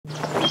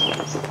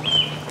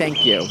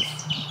Thank you.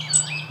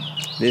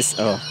 This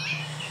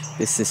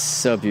is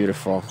so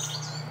beautiful.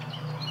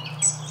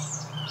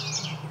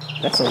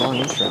 That's a long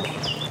intro.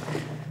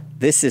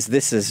 This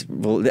is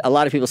well, a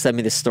lot of people send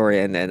me this story,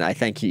 and I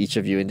thank each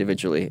of you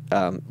individually,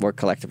 or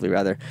collectively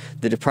rather.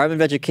 The Department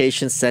of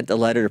Education sent a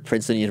letter to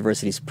Princeton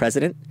University's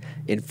president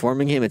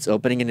informing him it's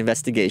opening an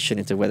investigation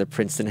into whether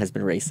Princeton has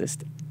been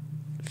racist.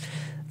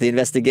 The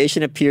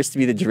investigation appears to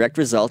be the direct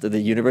result of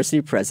the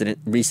university president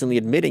recently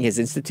admitting his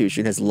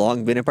institution has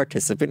long been a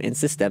participant in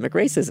systemic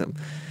racism.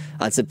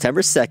 On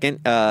September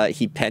 2nd,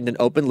 he penned an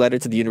open letter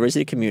to the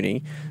university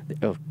community.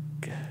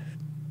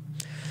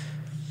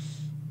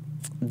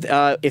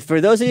 If for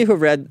those of you who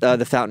read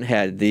The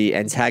Fountainhead, the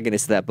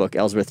antagonist of that book,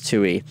 Ellsworth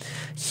Toohey,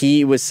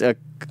 he was a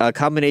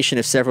combination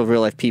of several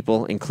real-life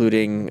people,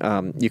 including,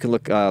 you can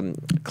look,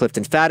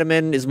 Clifton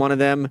Fadiman is one of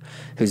them,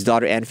 whose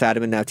daughter Ann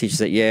Fadiman now teaches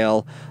at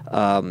Yale.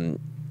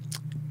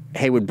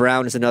 Haywood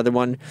Brown is another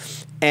one.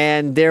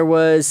 And there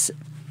was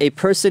a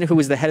person who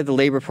was the head of the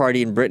Labour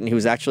Party in Britain who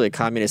was actually a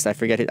communist. I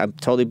forget, I'm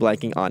totally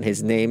blanking on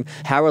his name,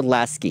 Harold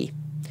Laski.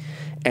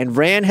 And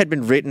Rand had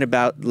been written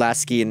about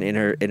Lasky in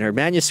her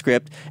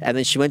manuscript, and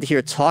then she went to hear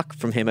a talk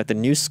from him at the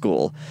New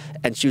School,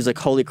 and she was like,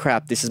 holy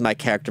crap, this is my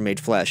character made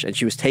flesh. And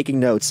she was taking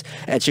notes,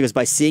 and she goes,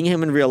 by seeing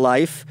him in real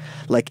life,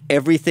 like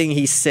everything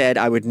he said,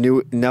 I would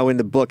know in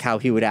the book how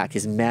he would act,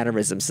 his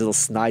mannerisms, his little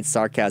snide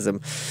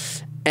sarcasm.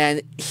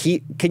 And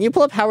can you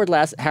pull up Harold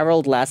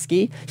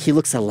Lasky? He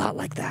looks a lot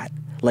like that,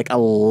 like a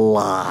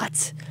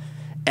lot.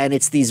 And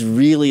it's these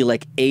really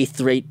like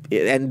eighth-rate,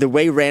 and the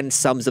way Rand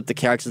sums up the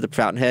characters of the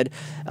Fountainhead,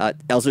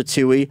 Ellsworth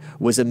Toohey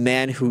was a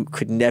man who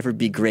could never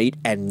be great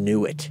and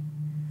knew it,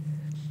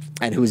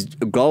 and whose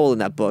goal in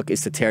that book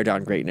is to tear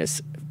down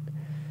greatness.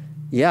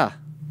 Yeah,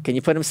 can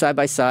you put them side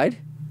by side?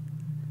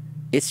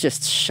 It's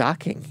just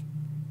shocking.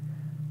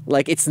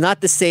 Like it's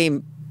not the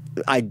same.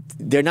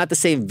 They're not the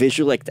same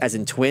visual like as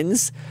in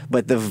twins,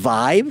 but the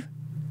vibe.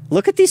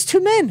 Look at these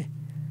two men.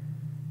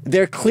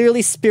 They're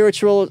clearly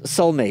spiritual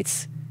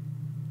soulmates.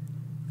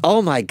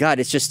 Oh my God,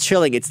 it's just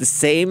chilling. It's the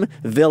same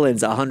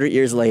villains 100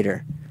 years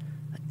later.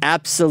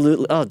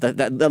 Absolutely. Oh,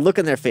 that look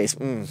in their face.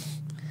 Don't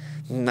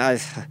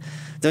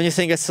you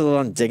think it's a little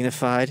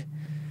undignified?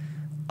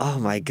 Oh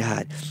my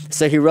God.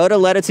 So he wrote a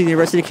letter to the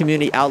university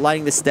community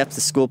outlining the steps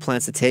the school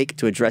plans to take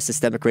to address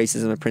systemic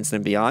racism in Princeton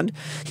and beyond.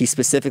 He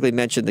specifically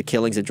mentioned the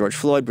killings of George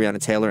Floyd,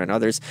 Breonna Taylor, and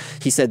others.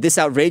 He said, this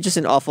outrageous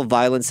and awful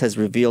violence has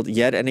revealed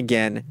yet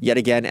again,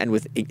 and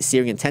with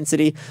searing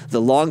intensity, the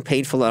long,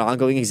 painful, and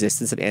ongoing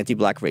existence of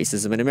anti-black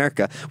racism in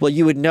America. Well,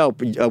 you would know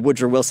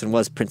Woodrow Wilson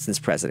was Princeton's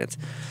president.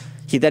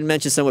 He then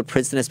mentioned some of what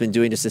Princeton has been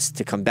doing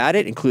to combat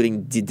it,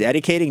 including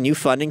dedicating new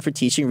funding for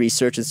teaching,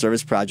 research, and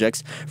service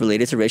projects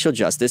related to racial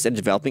justice and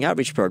developing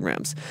outreach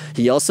programs.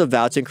 He also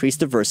vowed to increase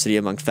diversity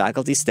among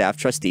faculty, staff,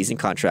 trustees, and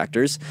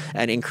contractors,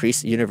 and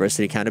increase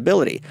university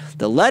accountability.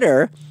 The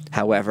letter,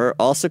 however,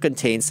 also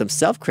contains some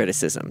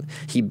self-criticism.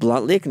 He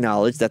bluntly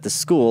acknowledged that the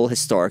school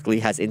historically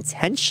has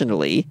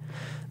intentionally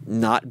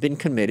not been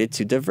committed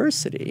to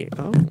diversity.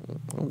 Oh,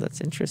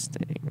 that's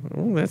interesting.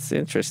 Oh, that's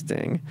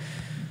interesting.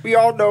 We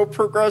all know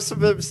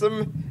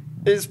progressivism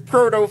is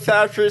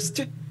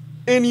proto-fascist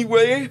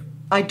anyway.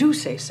 I do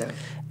say so.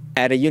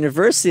 At a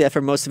university that for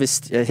most of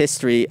its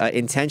history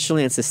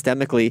intentionally and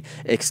systemically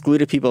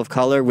excluded people of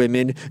color,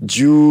 women,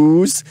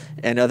 Jews,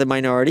 and other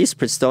minorities,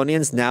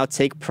 Princetonians now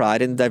take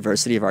pride in the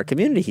diversity of our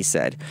community, he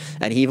said.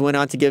 And he even went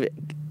on to give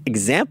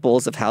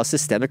examples of how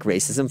systemic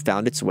racism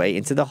found its way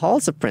into the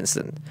halls of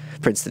Princeton.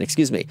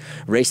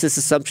 Racist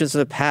assumptions from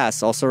the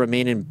past also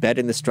remain embedded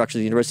in the structure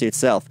of the university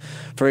itself.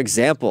 For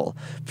example,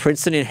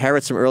 Princeton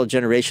inherits from early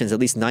generations at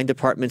least 9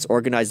 departments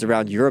organized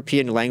around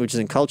European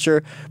languages and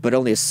culture, but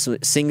only a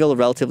single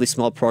relatively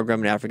small program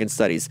in African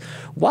studies.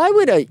 Why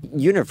would a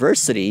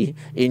university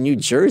in New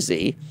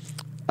Jersey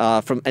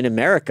in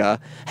America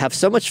have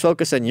so much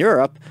focus on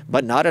Europe,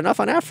 but not enough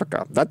on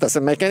Africa? That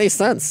doesn't make any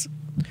sense.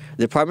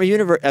 The Department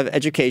of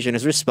Education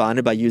has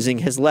responded by using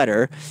his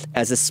letter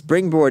as a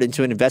springboard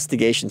into an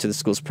investigation to the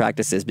school's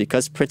practices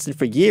because Princeton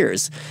for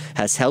years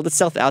has held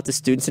itself out to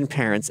students and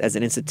parents as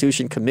an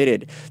institution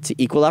committed to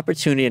equal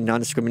opportunity and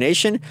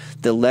non-discrimination.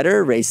 The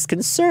letter raised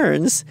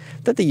concerns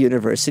that the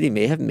university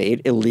may have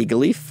made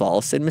illegally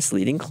false and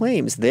misleading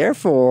claims.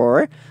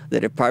 Therefore, the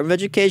Department of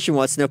Education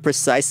wants to know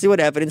precisely what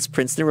evidence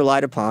Princeton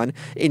relied upon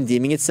in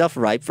deeming itself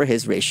ripe for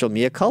his racial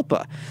mea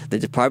culpa. The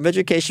Department of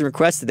Education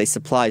requested they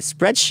supply a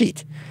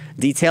spreadsheet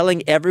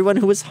detailing everyone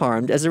who was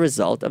harmed as a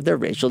result of their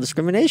racial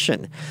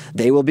discrimination.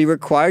 They will be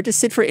required to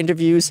sit for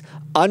interviews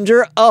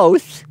under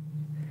oath,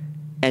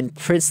 and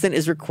Princeton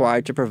is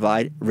required to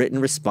provide written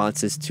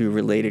responses to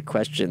related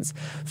questions.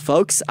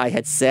 Folks, I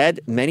had said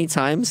many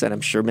times, and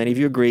I'm sure many of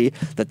you agree,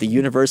 that the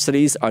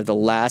universities are the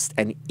last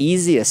and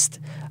easiest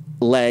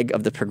leg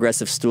of the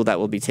progressive stool that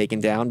will be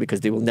taken down because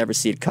they will never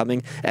see it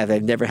coming, and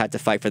they've never had to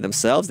fight for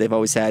themselves. They've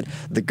always had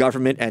the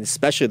government and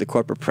especially the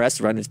corporate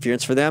press run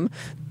interference for them.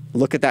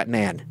 Look at that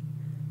man.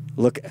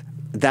 Look,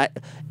 that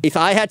if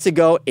I had to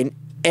go in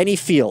any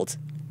field,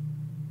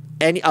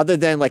 any other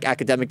than like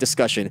academic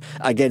discussion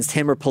against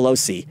him or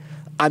Pelosi,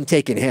 I'm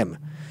taking him.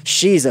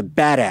 She's a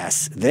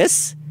badass.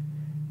 This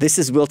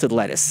is wilted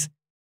lettuce.